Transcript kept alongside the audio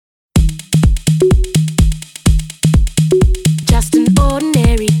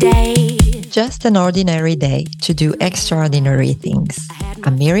just an ordinary day to do extraordinary things.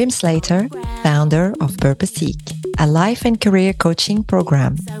 I'm Myriem Slater, founder of Purposeek, a life and career coaching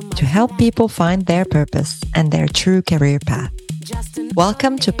program to help people find their purpose and their true career path.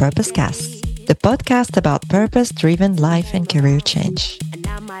 Welcome to PurposeCast, the podcast about purpose-driven life and career change.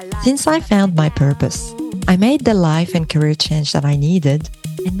 Since I found my purpose, I made the life and career change that I needed,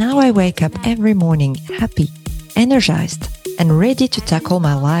 and now I wake up every morning happy, energized, and ready to tackle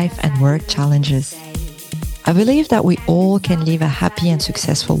my life and work challenges. I believe that we all can live a happy and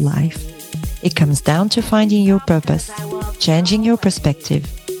successful life. It comes down to finding your purpose, changing your perspective,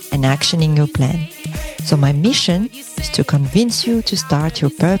 and actioning your plan. So my mission is to convince you to start your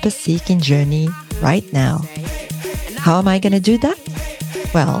purpose-seeking journey right now. How am I going to do that?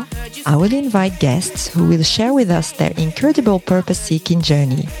 Well, I will invite guests who will share with us their incredible purpose-seeking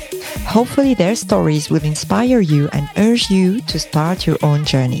journey. Hopefully their stories will inspire you and urge you to start your own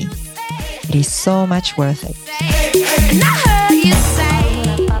journey. It is so much worth it.